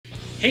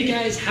Hey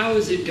guys, how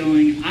is it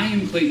going? I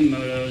am Clayton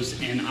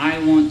Motos and I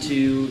want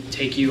to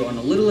take you on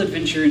a little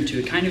adventure into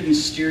a kind of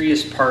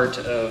mysterious part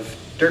of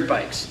dirt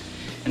bikes.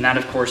 And that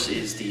of course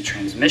is the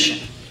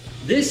transmission.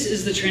 This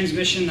is the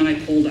transmission that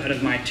I pulled out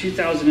of my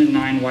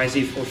 2009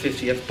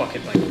 YZ450F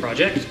bucket bike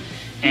project.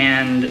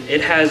 And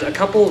it has a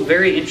couple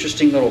very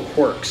interesting little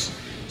quirks.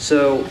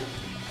 So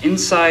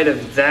inside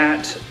of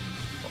that,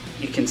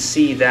 you can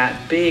see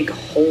that big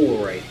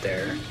hole right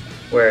there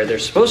where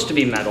there's supposed to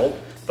be metal,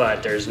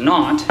 but there's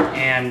not,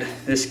 and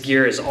this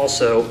gear is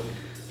also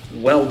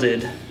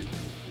welded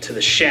to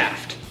the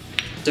shaft.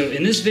 So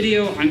in this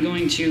video, I'm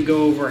going to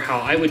go over how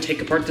I would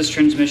take apart this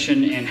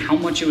transmission and how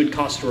much it would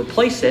cost to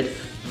replace it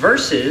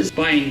versus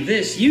buying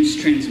this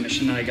used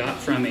transmission that I got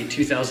from a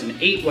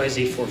 2008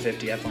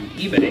 YZ450F on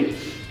eBay.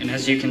 And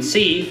as you can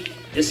see,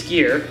 this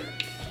gear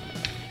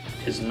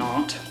is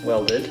not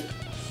welded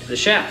to the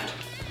shaft.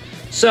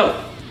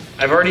 So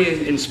I've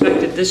already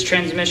inspected this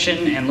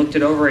transmission and looked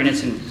it over, and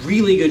it's in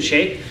really good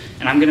shape,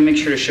 and I'm gonna make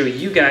sure to show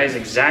you guys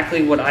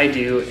exactly what I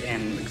do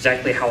and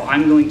exactly how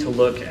I'm going to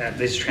look at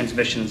these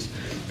transmissions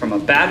from a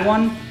bad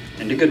one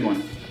and a good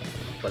one.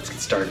 Let's get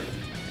started.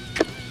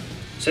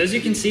 So as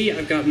you can see,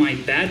 I've got my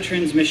bad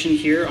transmission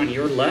here on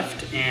your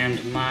left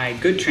and my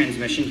good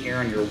transmission here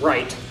on your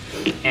right.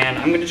 And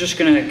I'm just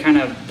gonna kind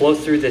of blow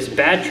through this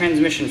bad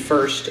transmission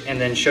first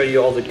and then show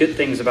you all the good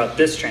things about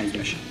this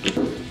transmission.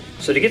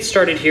 So to get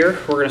started here,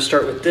 we're going to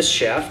start with this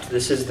shaft.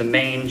 This is the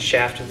main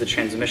shaft of the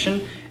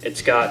transmission. It's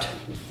got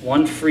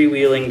one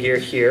freewheeling gear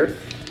here.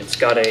 It's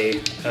got a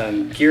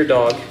gear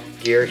dog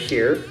gear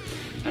here,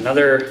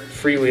 another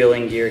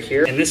freewheeling gear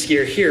here, and this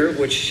gear here,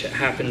 which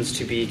happens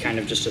to be kind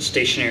of just a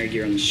stationary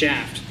gear in the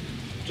shaft,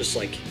 just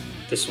like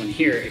this one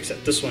here,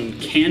 except this one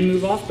can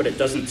move off, but it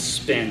doesn't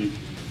spin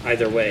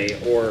either way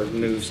or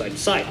move side to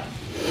side.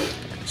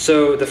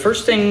 So the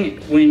first thing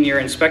when you're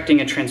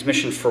inspecting a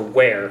transmission for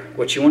wear,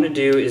 what you want to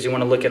do is you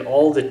want to look at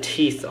all the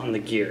teeth on the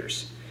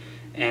gears.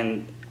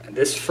 And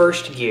this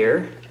first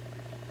gear,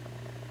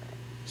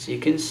 as you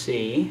can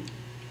see,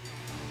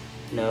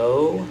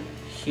 no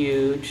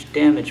huge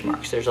damage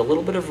marks. There's a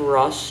little bit of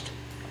rust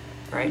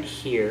right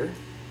here.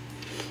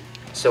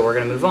 So we're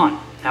going to move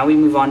on. Now we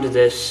move on to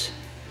this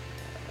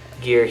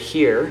gear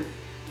here,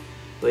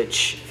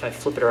 which if I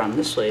flip it around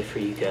this way for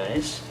you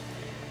guys,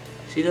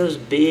 see those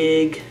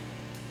big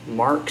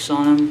marks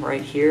on them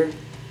right here?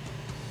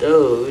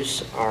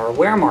 Those are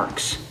wear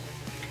marks.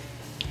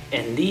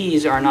 And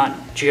these are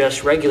not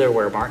just regular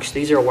wear marks,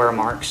 these are wear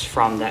marks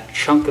from that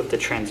chunk of the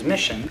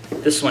transmission.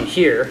 This one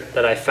here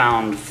that I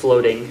found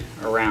floating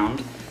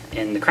around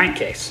in the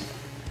crankcase.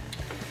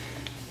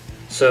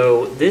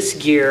 So this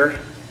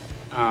gear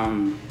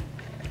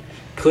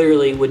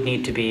clearly would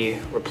need to be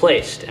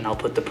replaced, and I'll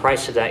put the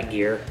price of that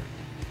gear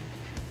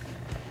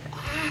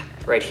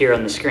right here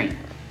on the screen.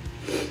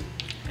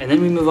 And then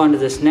we move on to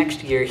this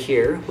next gear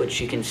here, which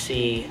you can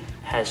see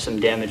has some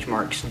damage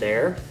marks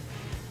there.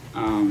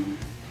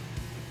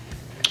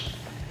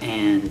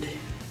 And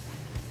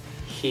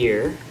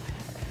here,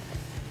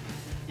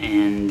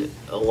 and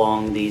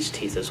along these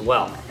teeth as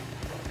well.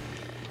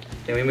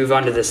 Then we move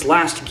on to this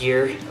last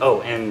gear. Oh,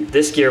 and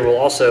this gear will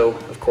also,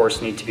 of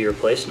course, need to be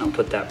replaced, and I'll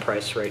put that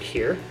price right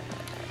here.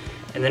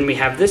 And then we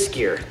have this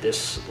gear,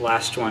 this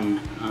last one,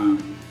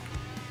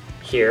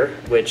 here,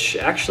 which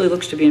actually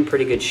looks to be in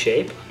pretty good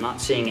shape. I'm not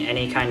seeing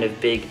any kind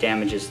of big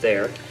damages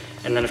there.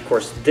 And then of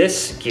course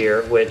this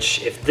gear,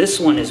 which if this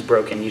one is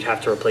broken, you'd have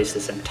to replace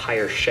this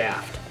entire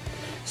shaft.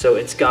 So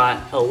it's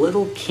got a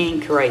little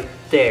kink right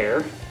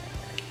there,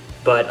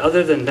 but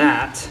other than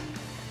that,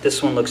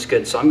 this one looks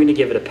good, so I'm gonna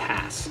give it a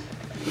pass.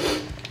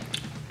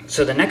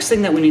 So the next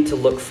thing that we need to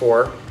look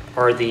for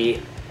are the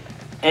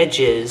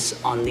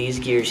edges on these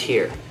gears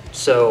here.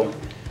 So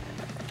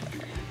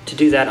to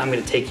do that, I'm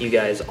going to take you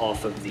guys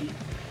off of the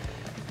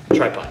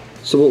tripod.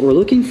 So what we're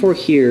looking for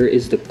here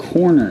is the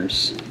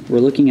corners. We're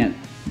looking at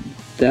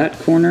that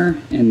corner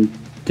and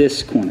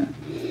this corner.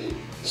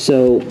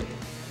 So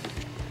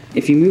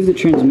if you move the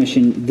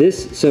transmission,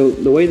 so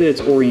the way that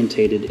it's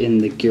orientated in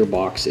the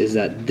gearbox is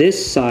that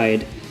this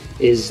side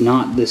is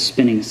not the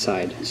spinning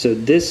side. So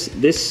this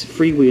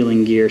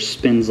freewheeling gear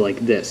spins like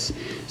this.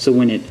 So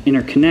when it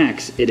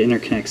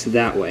interconnects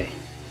that way,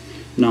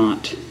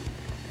 not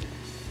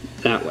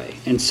that way.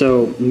 And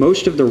so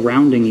most of the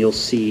rounding you'll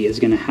see is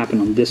going to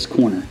happen on this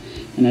corner.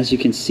 And as you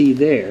can see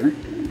there's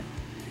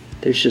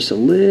just a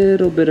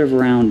little bit of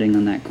rounding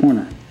on that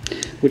corner,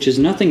 which is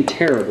nothing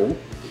terrible,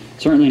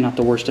 certainly not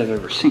the worst I've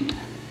ever seen.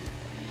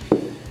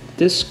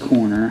 This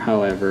corner,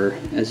 however,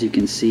 as you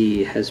can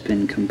see, has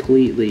been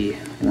completely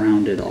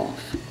rounded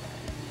off,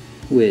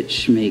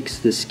 which makes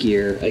this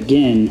gear,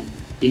 again,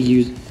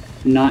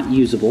 not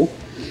usable,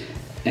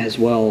 as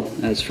well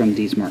as from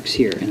these marks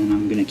here. And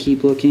I'm going to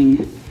keep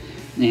looking.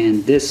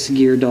 And this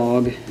gear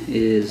dog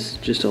is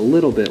just a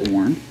little bit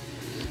worn.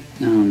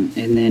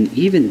 And then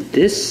even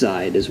this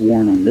side is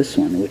worn on this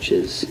one, which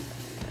is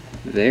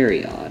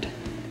very odd.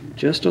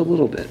 Just a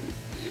little bit.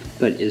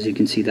 But as you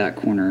can see, that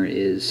corner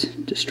is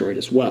destroyed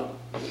as well.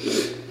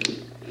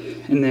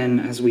 And then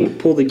as we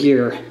pull the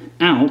gear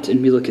out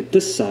and we look at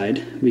this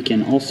side, we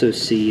can also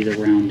see the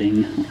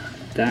rounding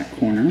that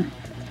corner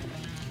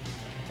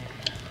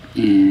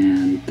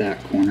and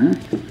that corner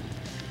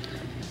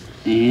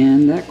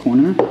and that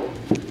corner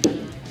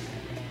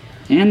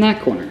and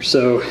that corner.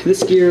 So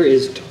this gear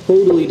is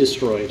totally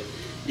destroyed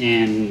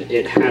and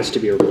it has to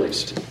be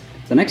replaced.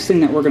 The next thing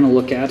that we're going to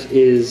look at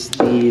is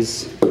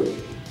these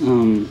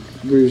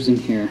grooves in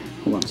here.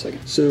 Hold on a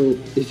second. So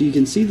if you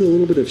can see the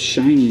little bit of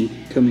shiny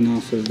coming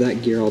off of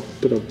that gear, I'll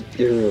put an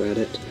arrow at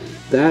it.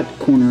 That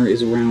corner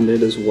is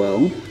rounded as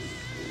well.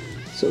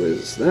 So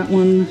is that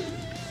one,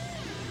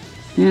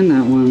 and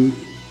that one,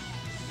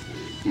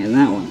 and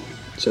that one.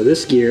 So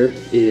this gear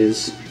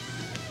is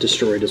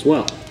destroyed as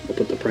well. I'll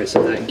put the price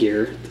of that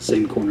gear at the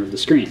same corner of the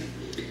screen.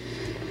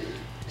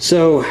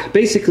 So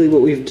basically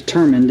what we've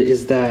determined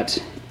is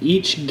that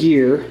each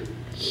gear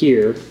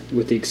here,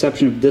 with the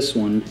exception of this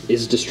one,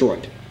 is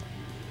destroyed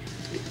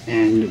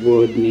and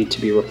would need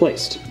to be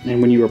replaced.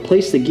 And when you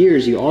replace the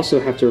gears, you also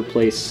have to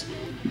replace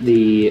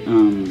the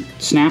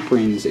snap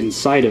rings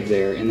inside of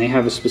there, and they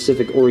have a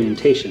specific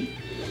orientation.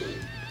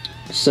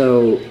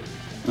 So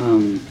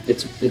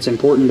it's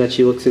important that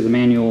you look through the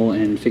manual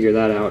and figure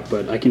that out,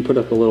 but I can put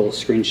up a little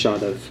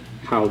screenshot of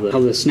how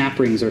the snap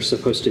rings are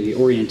supposed to be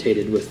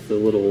orientated with the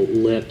little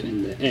lip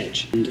and the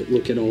edge. And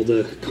look at all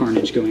the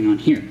carnage going on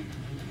here.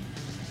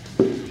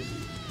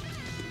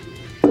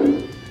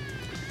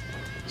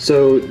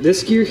 So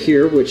this gear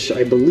here, which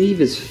I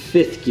believe is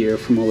 5th gear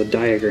from all the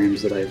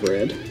diagrams that I've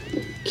read,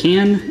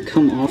 can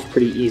come off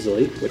pretty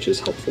easily, which is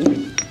helpful.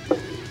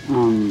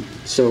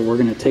 So we're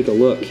going to take a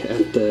look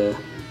at the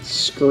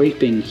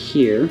scraping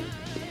here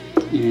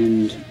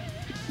and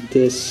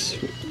this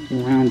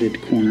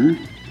rounded corner,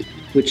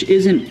 which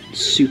isn't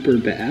super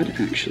bad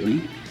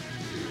actually,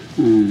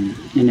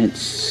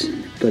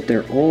 but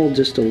they're all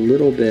just a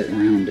little bit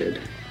rounded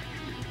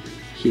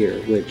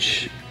here,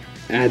 which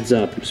adds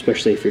up,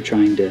 especially if you're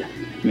trying to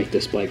make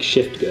this bike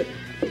shift good.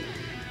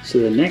 So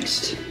the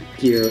next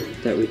gear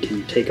that we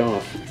can take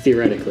off,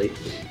 theoretically,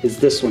 is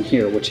this one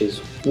here, which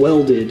is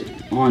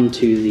welded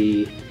onto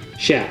the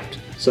shaft.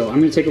 So I'm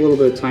going to take a little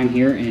bit of time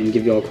here and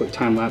give you all a quick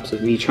time lapse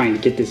of me trying to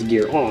get this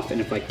gear off, and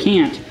if I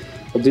can't,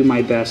 I'll do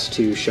my best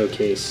to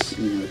showcase,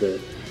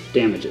 the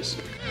damages.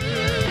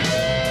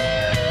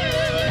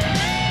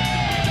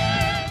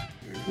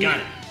 Got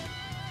it.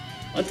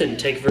 That didn't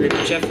take very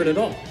much effort at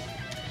all.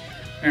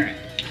 Alright.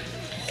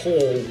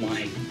 Oh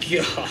my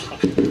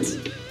god.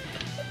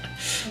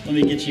 Let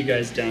me get you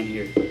guys down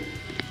here.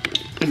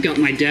 I've got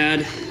my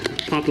dad,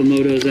 Papa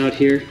Moto's out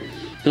here,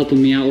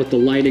 helping me out with the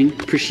lighting.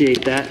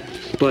 Appreciate that.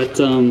 But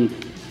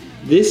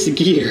this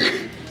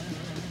gear,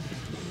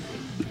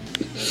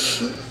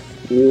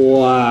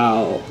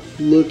 wow,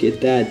 look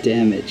at that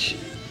damage.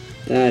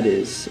 That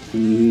is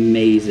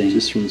amazing.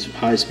 Just from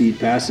high-speed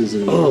passes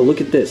and oh,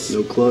 look at this.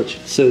 No clutch.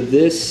 So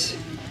this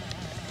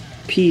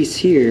piece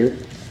here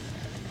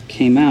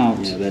came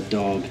out that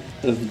dog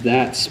of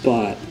that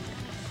spot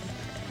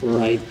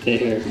right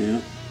there.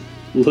 Yeah.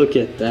 Look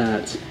at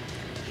that.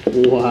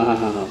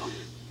 Wow.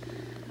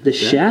 The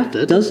shaft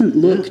doesn't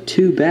look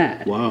too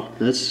bad. Wow,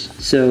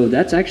 so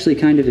that's actually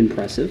kind of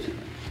impressive.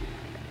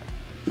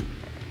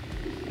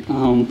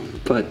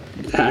 But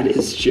that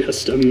is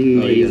just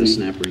amazing. Oh, you gotta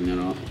snap ring that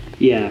off.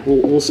 Yeah,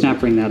 we'll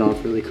snap ring that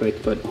off really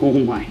quick, but oh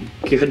my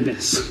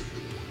goodness.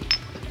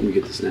 Let me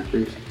get the snap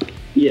rings.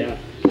 Yeah.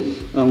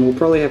 We'll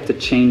probably have to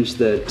change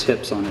the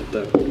tips on it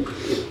though.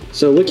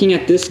 So looking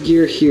at this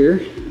gear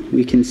here,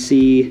 we can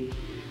see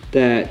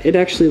that it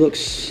actually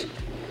looks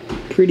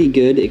pretty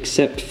good,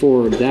 except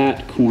for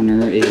that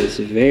corner is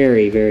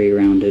very, very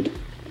rounded.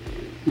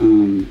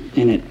 And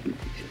it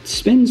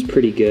spins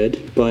pretty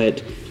good,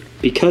 but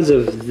because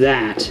of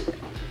that,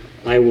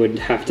 I would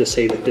have to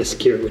say that this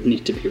gear would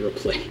need to be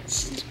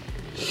replaced.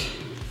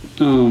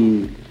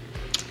 I'm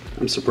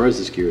surprised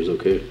this gear is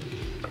okay.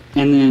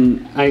 And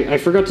then I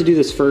forgot to do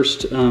this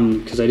first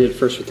because I did it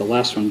first with the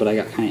last one, but I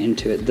got kind of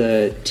into it.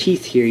 The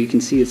teeth here, you can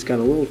see it's got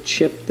a little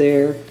chip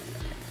there,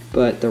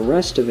 but the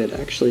rest of it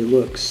actually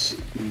looks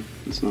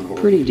it's not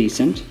pretty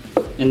decent.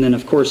 And then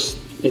of course,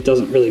 it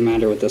doesn't really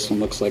matter what this one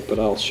looks like, but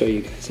I'll show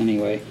you guys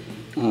anyway.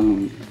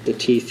 The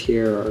teeth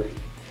here are...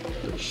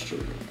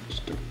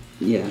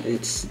 Yeah,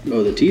 it's...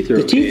 Oh, the teeth are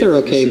okay. The teeth are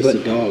okay, but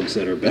the dogs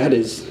that are bad. That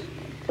is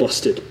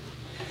busted.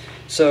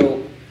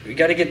 So we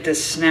got to get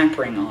this snap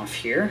ring off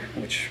here,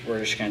 which we're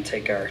just going to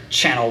take our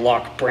Channel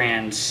Lock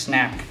brand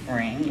snap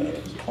ring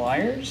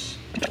pliers.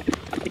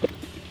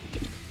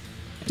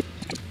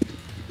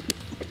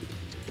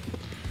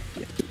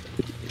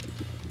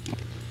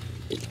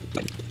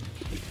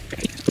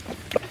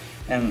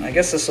 And I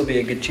guess this will be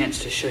a good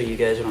chance to show you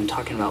guys what I'm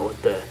talking about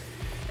with the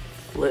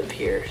lip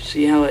here.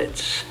 See how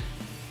it's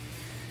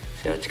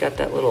got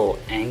that little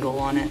angle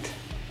on it?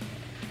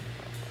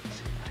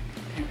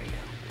 There we go.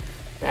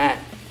 That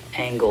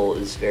angle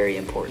is very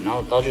important.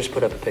 I'll just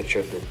put up a picture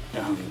of the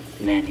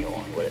manual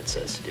and what it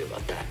says to do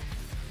about that.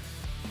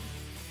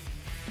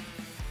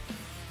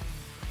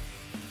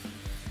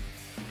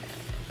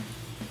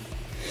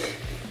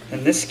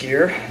 And this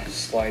gear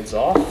slides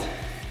off.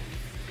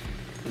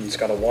 And it's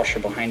got a washer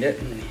behind it,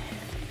 and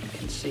you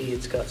can see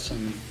it's got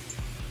some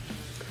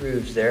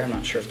grooves there. I'm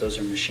not sure if those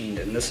are machined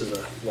in. This is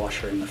a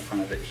washer in the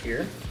front of it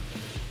here.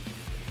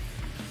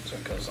 So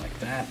it goes like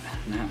that,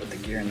 and that with the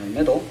gear in the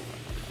middle.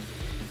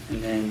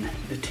 And then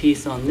the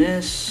teeth on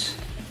this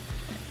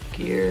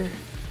gear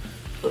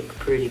look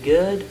pretty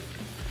good.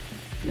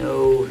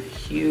 No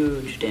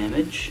huge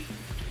damage.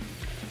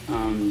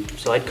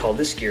 So I'd call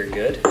this gear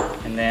good.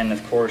 And then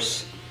of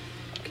course,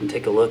 you can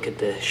take a look at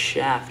the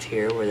shaft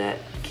here where that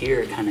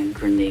gear kind of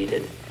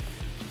grenaded.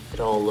 It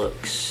all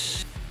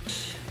looks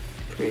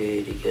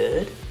pretty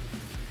good.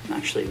 I'm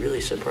actually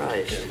really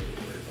surprised.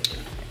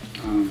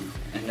 And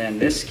then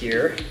this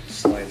gear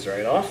slides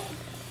right off.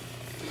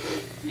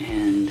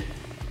 And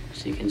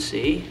as you can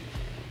see,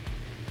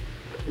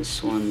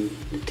 this one,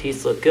 the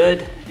teeth look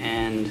good,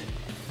 and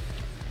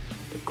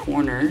the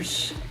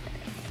corners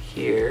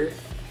here,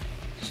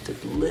 just a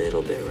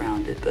little bit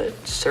rounded,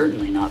 but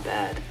certainly not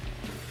bad.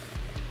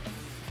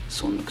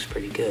 This one looks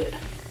pretty good.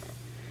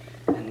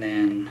 And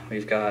then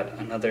we've got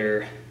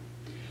another,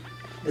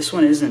 this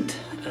one isn't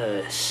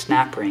a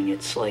snap ring,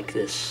 it's like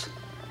this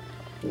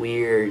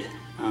weird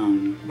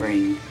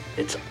ring.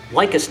 It's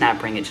like a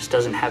snap ring, it just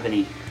doesn't have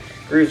any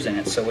grooves in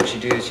it. So what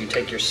you do is you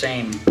take your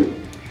same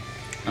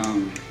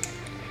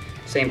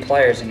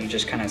pliers and you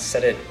just kind of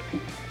set it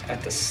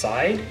at the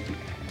side,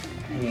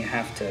 and you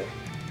have to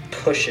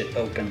push it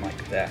open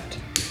like that.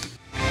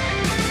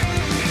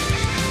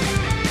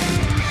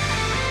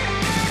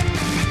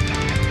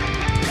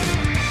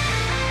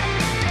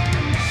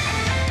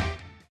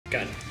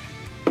 Got it.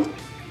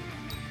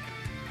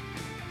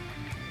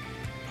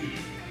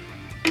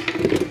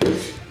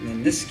 And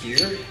then this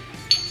gear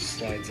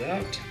slides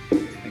out.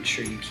 Make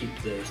sure you keep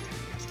the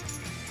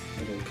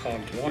little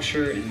cogged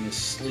washer in the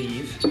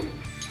sleeve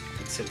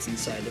that sits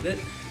inside of it,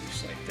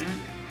 just like that.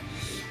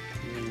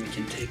 And then we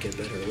can take a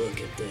better look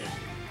at the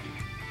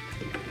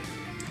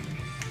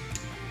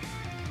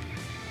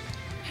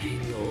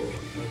angle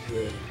of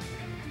the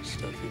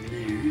stuff in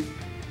there.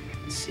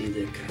 See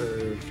the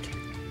curved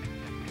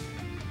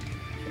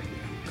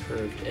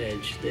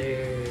edge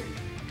there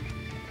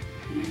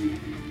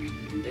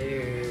and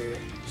there.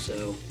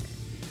 So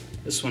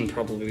this one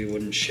probably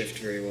wouldn't shift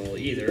very well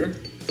either.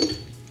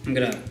 I'm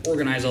gonna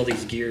organize all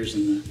these gears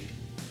in the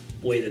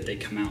way that they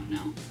come out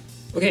now.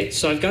 Okay,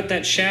 so I've got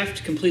that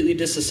shaft completely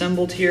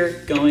disassembled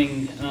here,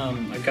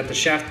 I've got the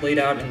shaft laid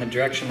out in the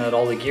direction that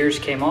all the gears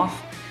came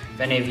off. If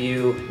any of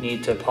you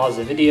need to pause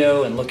the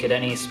video and look at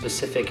any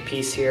specific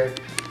piece here,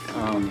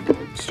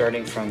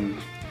 starting from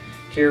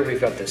here,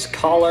 we've got this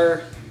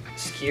collar,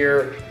 this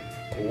gear,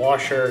 a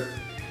washer,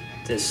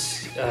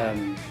 this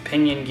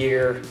pinion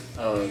gear,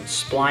 a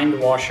splined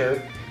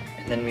washer,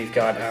 and then we've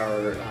got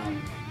our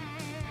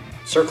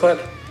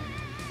circlip,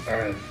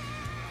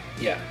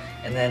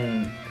 and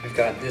then we've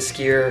got this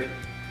gear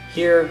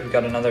here, we've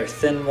got another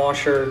thin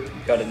washer,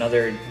 we've got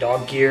another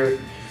dog gear,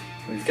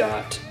 we've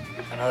got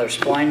another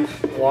spline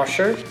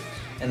washer,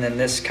 and then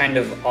this kind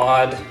of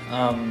odd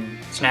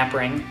snap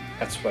ring.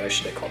 That's what I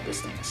should have called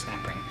this thing, a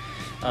snap ring.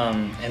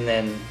 And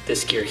then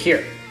this gear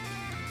here.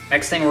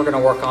 Next thing we're gonna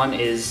work on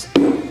is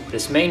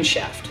this main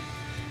shaft.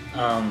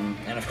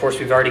 And of course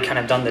we've already kind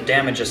of done the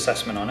damage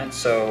assessment on it,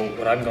 so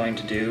what I'm going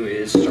to do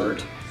is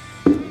start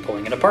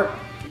pulling it apart.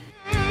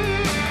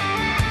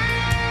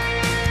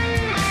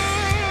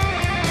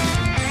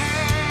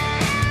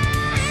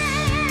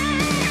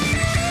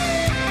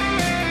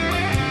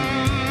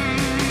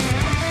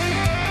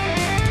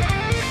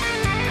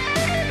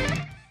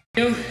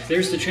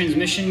 There's the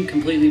transmission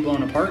completely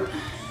blown apart.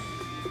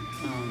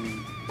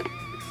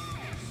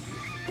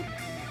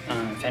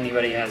 If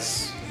anybody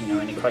has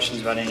any questions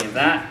about any of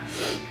that,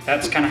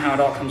 that's kind of how it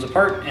all comes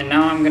apart. And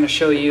now I'm going to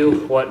show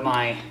you what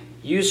my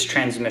used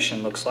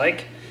transmission looks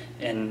like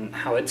and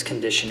how its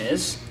condition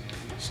is.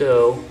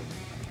 So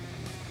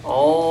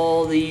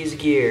all these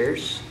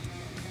gears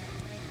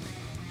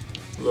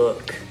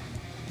look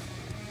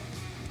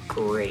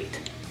great.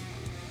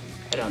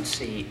 I don't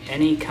see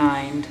any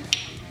kind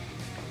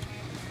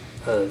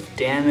of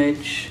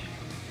damage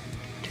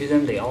to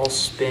them. They all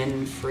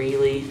spin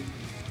freely.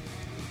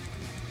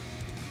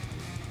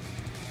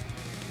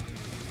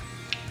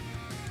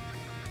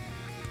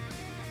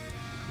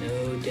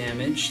 No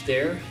damage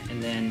there.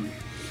 And then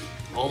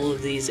all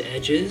of these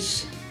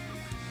edges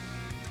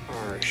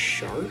are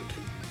sharp.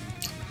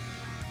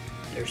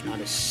 There's not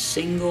a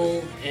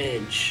single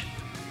edge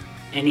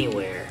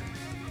anywhere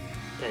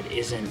that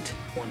isn't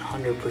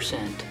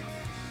 100%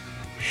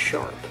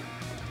 sharp.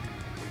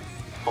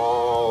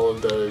 All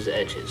of those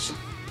edges.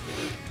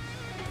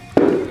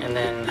 And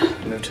then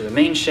move to the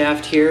main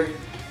shaft here.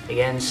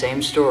 Again,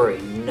 same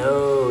story.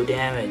 No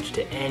damage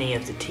to any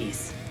of the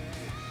teeth.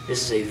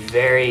 This is a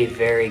very,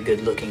 very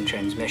good looking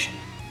transmission.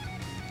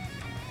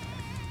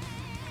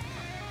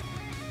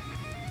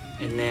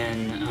 And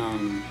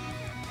then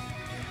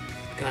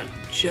got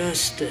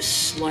just the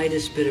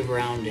slightest bit of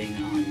rounding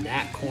on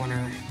that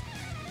corner,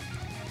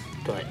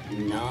 but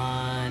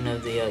none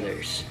of the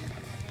others.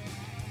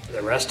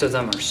 The rest of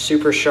them are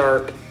super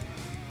sharp.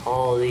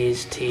 All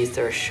these teeth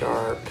are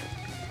sharp.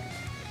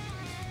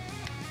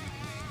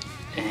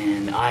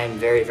 And I'm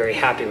very, very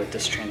happy with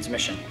this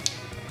transmission.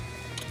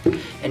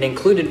 And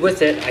included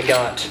with it, I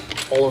got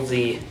all of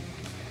the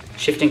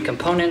shifting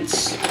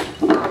components,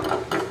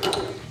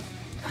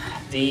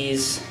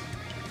 these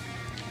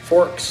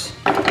forks,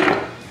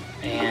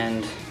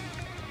 and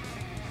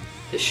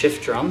the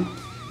shift drum,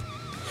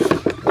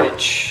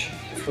 which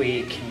if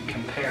we can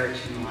compare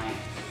to my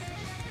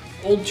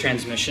old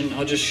transmission,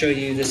 I'll just show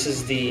you, this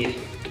is the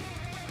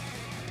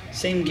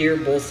same gear,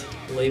 both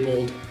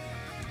labeled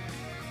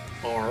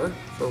R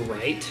for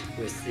right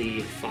with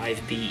the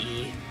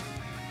 5BE.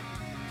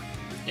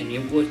 And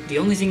the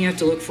only thing you have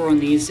to look for on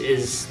these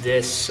is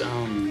this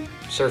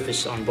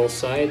surface on both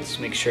sides.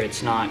 Make sure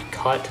it's not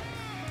cut.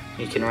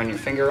 You can run your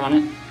finger on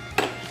it.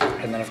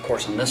 And then of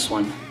course on this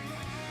one, you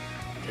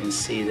can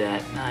see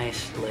that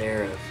nice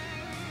layer of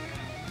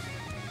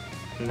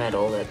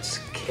metal that's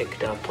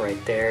kicked up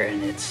right there,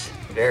 and it's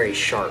very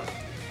sharp.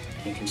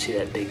 And you can see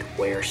that big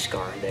wear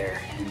scar there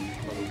and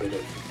a little bit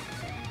of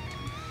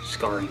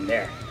scarring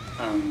there.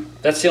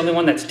 That's the only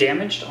one that's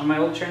damaged on my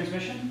old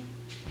transmission.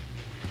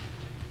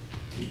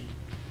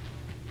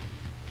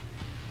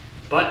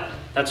 But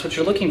that's what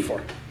you're looking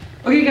for.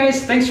 Okay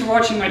guys, thanks for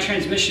watching my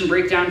transmission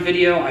breakdown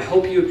video. I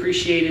hope you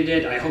appreciated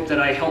it. I hope that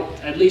I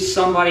helped at least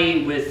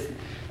somebody with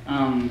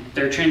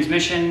their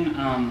transmission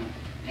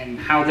and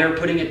how they're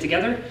putting it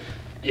together.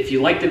 If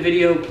you liked the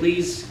video,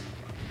 please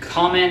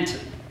comment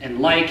and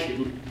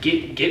like,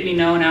 get me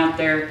known out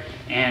there.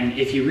 And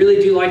if you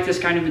really do like this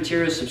kind of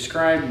material,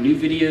 subscribe. New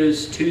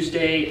videos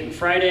Tuesday and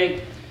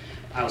Friday.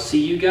 I'll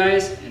see you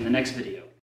guys in the next video.